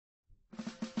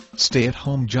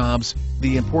Stay-at-home jobs,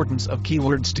 the importance of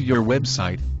keywords to your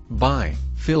website, by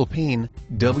Phil Payne,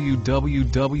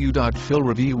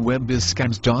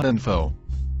 www.philreviewwebbizscams.info.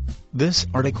 This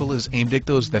article is aimed at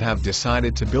those that have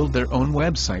decided to build their own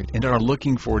website and are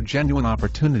looking for genuine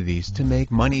opportunities to make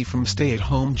money from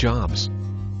stay-at-home jobs.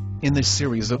 In this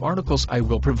series of articles I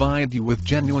will provide you with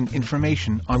genuine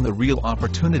information on the real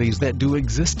opportunities that do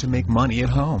exist to make money at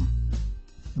home.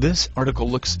 This article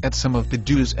looks at some of the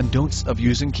do's and don'ts of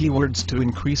using keywords to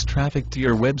increase traffic to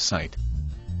your website.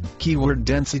 Keyword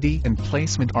density and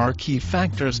placement are key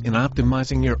factors in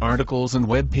optimizing your articles and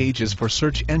web pages for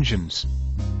search engines.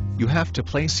 You have to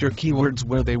place your keywords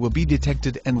where they will be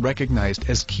detected and recognized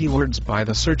as keywords by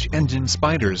the search engine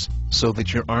spiders, so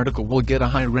that your article will get a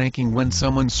high ranking when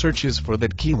someone searches for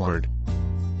that keyword.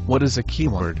 What is a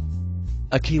keyword?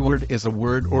 A keyword is a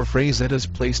word or phrase that is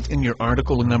placed in your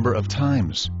article a number of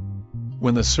times.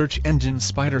 When the search engine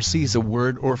spider sees a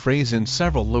word or phrase in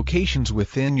several locations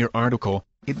within your article,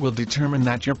 it will determine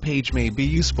that your page may be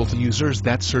useful to users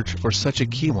that search for such a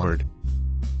keyword.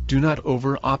 Do not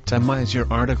over-optimize your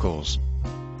articles.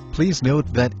 Please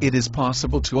note that it is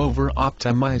possible to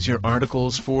over-optimize your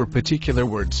articles for particular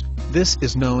words. This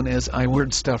is known as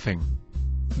keyword stuffing.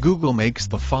 Google makes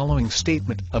the following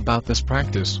statement about this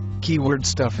practice: keyword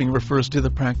stuffing refers to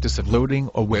the practice of loading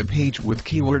a web page with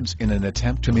keywords in an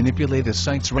attempt to manipulate a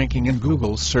site's ranking in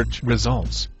Google's search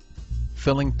results.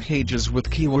 Filling pages with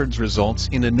keywords results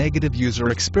in a negative user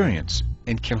experience,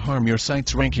 and can harm your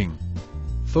site's ranking.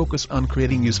 Focus on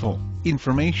creating useful,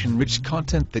 information-rich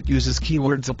content that uses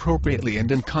keywords appropriately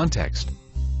and in context.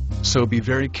 So be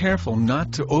very careful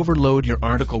not to overload your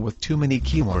article with too many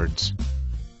keywords.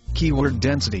 Keyword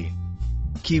density.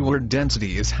 Keyword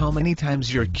density is how many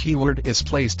times your keyword is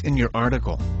placed in your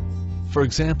article. For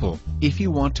example, if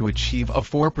you want to achieve a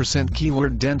 4%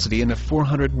 keyword density in a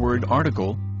 400-word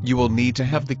article, you will need to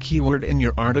have the keyword in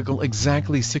your article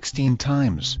exactly 16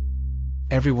 times.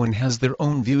 Everyone has their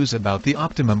own views about the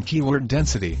optimum keyword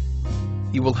density.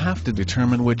 You will have to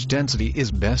determine which density is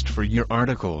best for your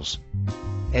articles.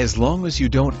 As long as you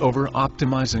don't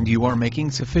over-optimize and you are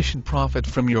making sufficient profit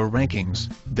from your rankings,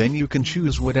 then you can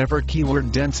choose whatever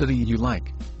keyword density you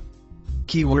like.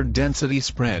 Keyword density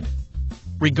spread.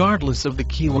 Regardless of the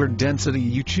keyword density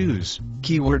you choose,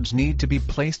 keywords need to be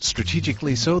placed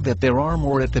strategically so that there are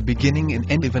more at the beginning and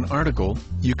end of an article.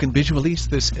 You can visualize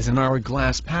this as an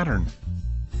hourglass pattern.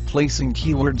 Placing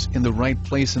keywords in the right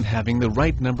place and having the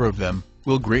right number of them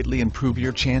will greatly improve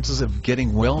your chances of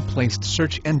getting well-placed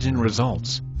search engine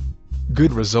results.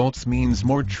 Good results means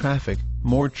more traffic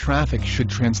should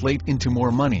translate into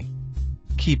more money.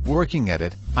 Keep working at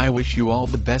it. I wish you all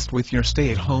the best with your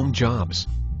stay-at-home jobs.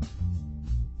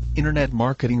 Internet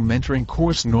Marketing Mentoring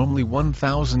Course normally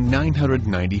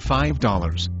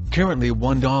 $1,995, currently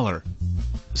 $1.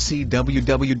 See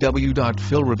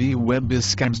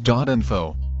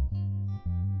www.philreviewwebbizscams.info.